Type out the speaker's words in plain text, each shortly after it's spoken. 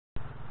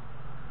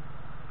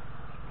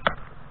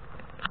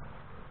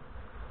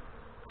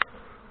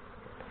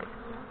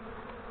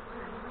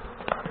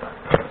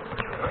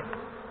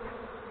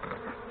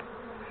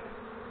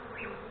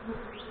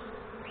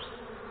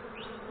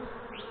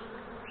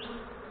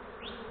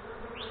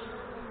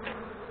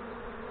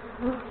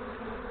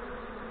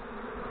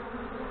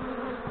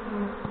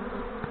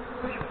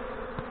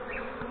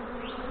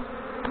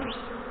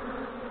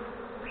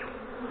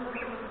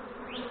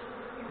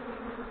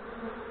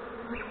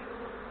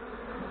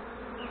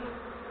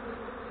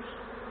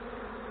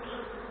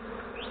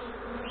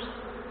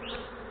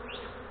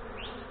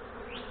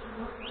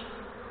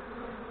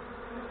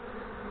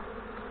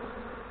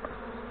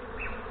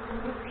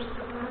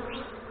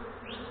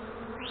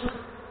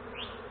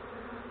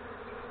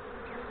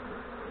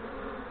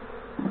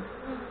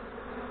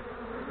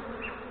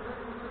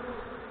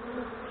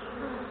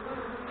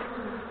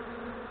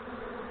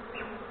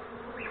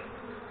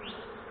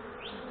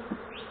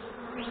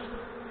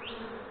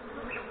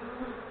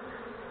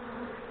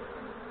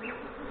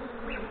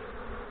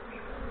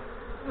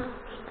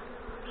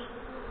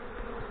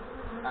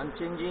I'm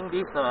changing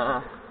this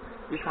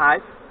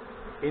hive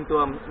into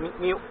a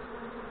milk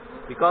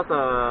because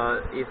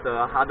it's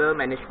a harder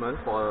management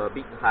for a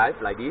big hive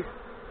like this.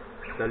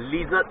 The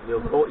lizard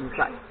will go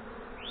inside.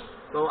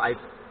 So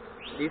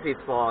this is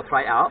for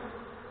try out.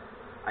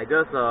 I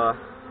just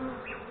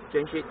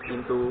change it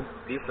into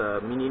this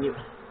mini nuc.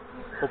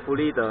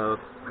 Hopefully the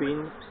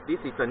queen, this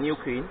is a new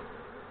queen,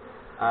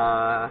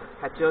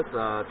 hatches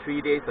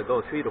 3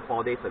 to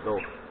 4 days ago.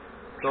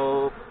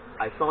 So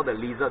I saw the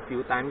lizard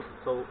few times,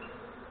 so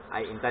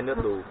I intended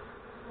to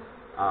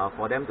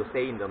for them to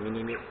stay in the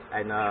mini nuc.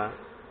 And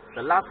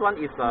the last one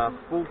is a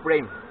full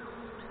frame,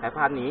 have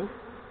honey.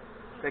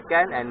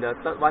 Second and the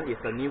third one is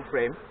a new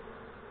frame,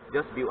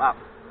 just built up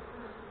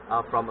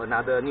from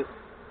another nuc.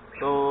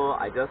 So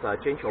I just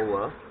change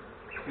over,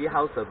 see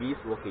how the bees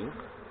working.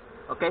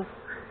 Okay.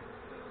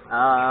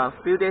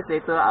 Few days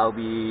later, I'll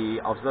be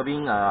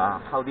observing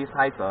how this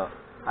hive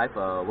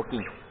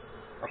working.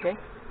 Okay.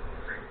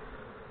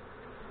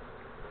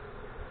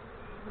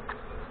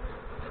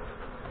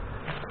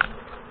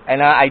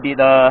 And I did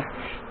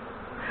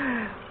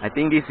I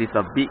think this is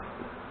a bit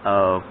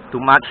too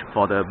much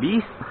for the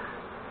bees,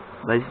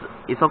 but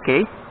it's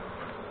okay.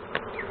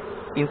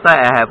 Inside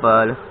I have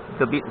a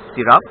little bit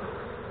syrup,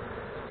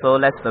 so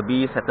let the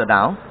bees settle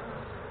down.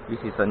 This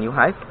is a new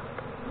hive.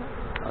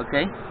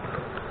 Okay.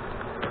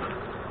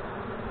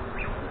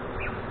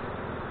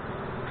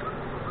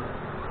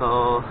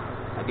 So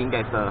I think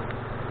there's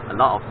a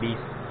lot of bees,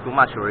 too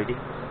much already.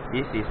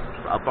 This is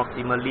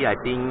approximately, I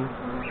think,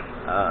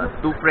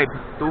 2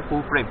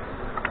 full frames.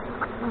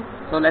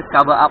 So let's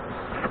cover up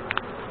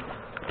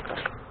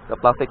the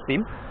plastic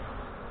film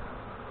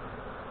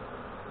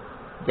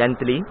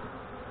gently.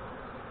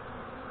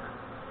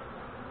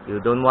 You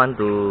don't want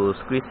to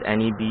squeeze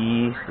any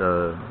bees,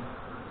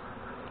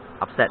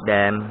 upset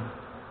them.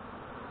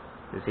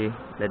 You see,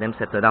 let them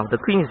settle down. The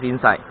queen is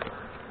inside.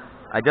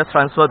 I just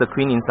transfer the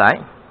queen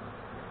inside,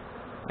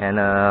 and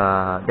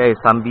there is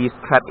some bees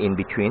trapped in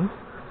between.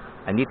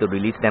 I need to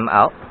release them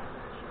out.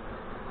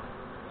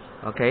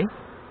 Okay,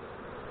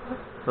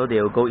 so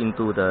they will go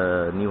into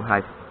the new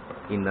hive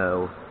in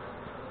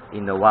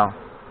the wild.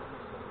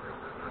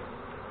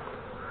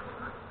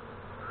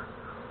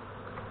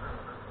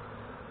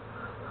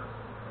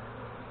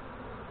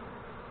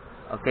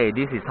 Okay,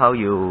 this is how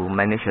you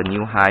manage a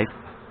new hive.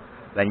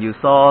 When you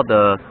saw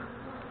the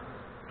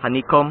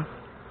honeycomb,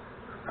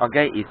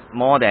 okay, it's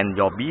more than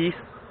your bees,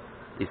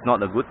 it's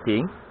not a good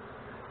thing.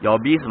 Your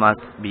bees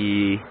must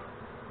be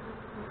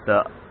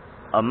the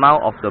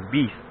amount of the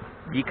bees,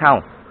 bee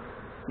count,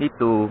 need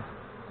to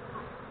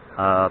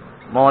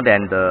more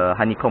than the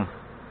honeycomb.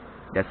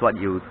 That's what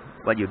you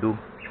do,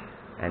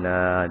 and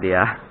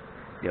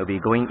they'll be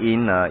going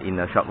in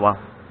a short while.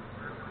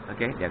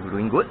 Okay, they're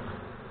doing good.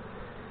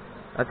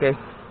 Okay,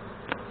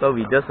 so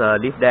we just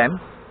leave them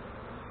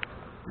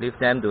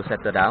to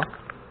settle down.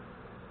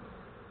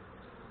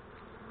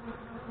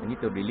 I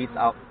need to release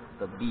out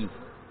the bee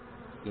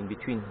in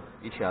between,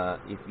 which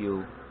if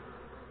you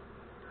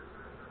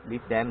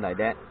leave them like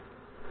that,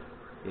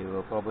 they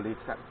will probably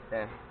trap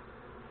there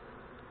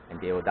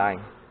and they will die.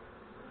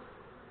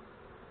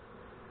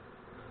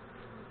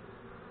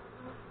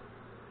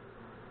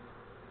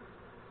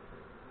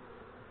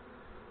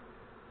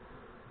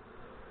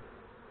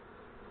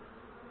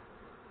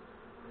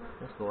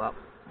 Let's go up.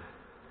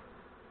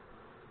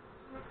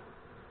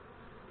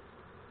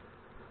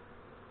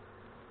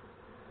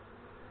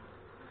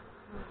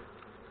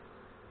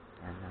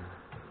 And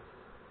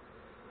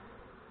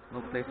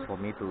no place for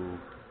me to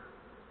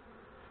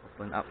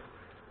open up,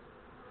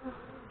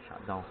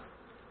 shut down.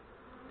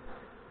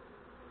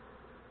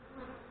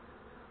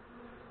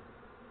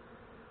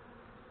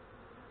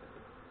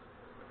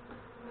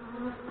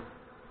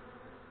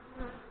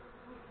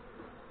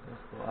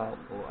 Let's go out,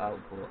 go out,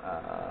 go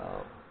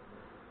out.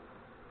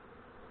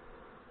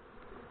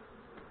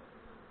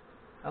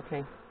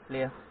 Okay,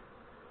 clear.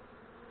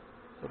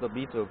 So the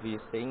bees will be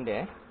staying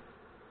there.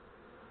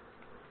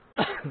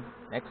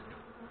 Next,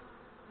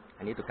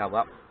 I need to cover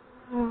up.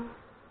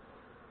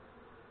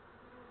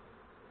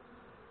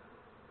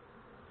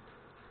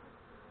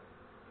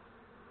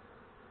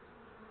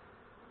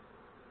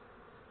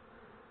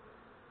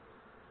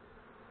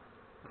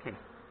 Okay.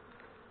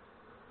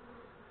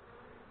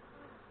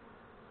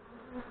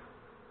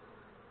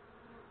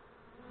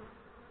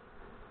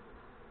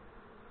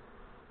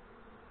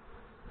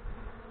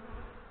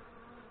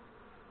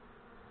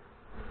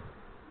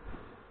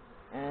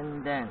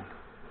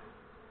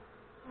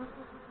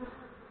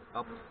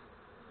 Oops.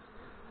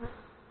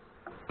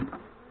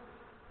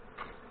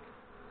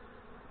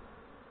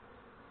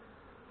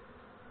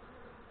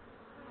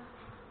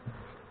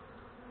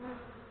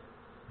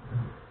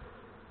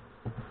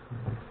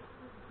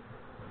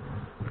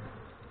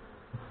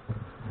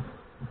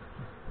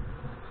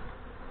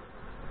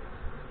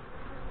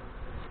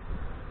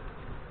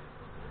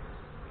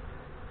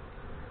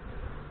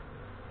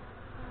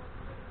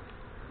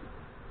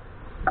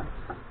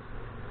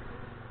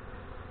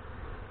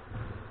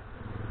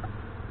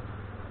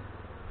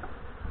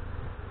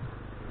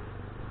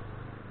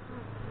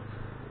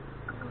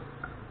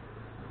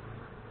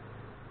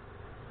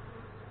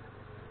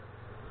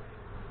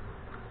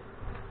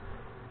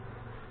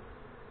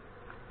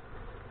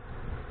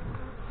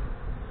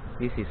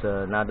 This is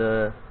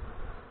another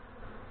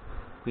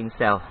queen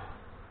cell.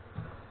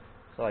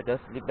 So I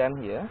just leave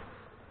them here.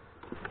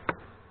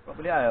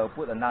 Probably I'll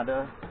put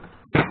another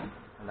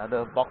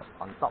box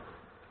on top.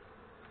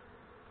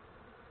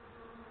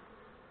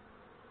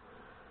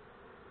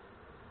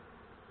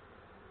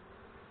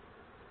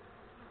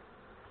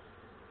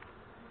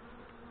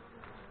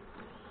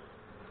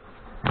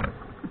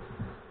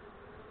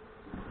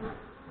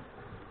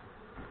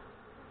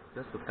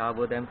 Just to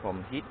cover them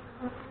from heat.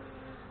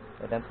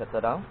 Let them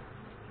settle down.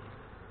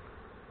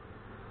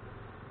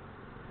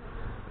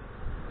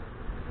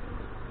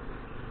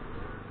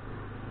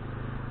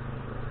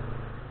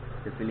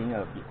 It's feeling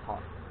a bit hot.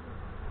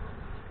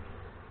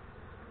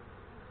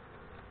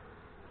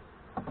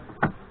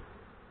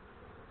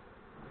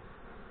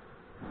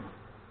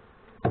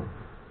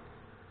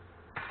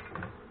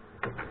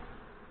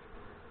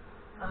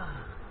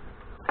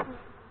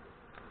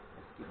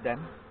 Let's keep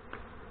them.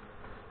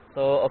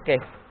 So okay,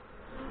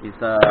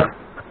 it's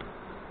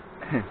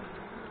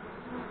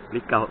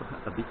leak out,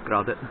 a bit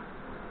crowded.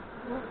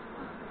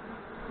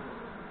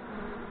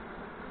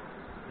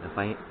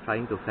 They're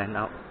trying to fan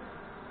out.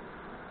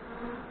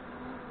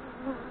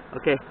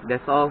 Okay,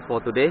 that's all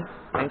for today.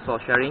 Thanks for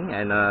sharing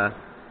and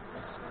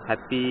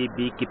happy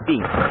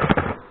beekeeping.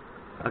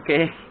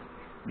 Okay,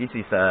 this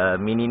is a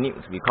mini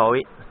nucs we call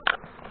it.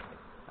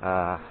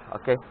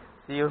 Okay,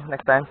 see you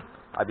next time.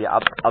 I'll be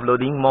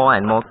uploading more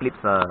and more clips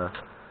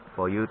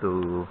for you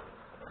to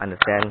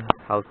understand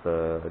how's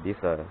this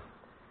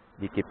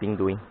beekeeping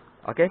doing.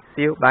 Okay,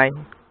 see you, bye.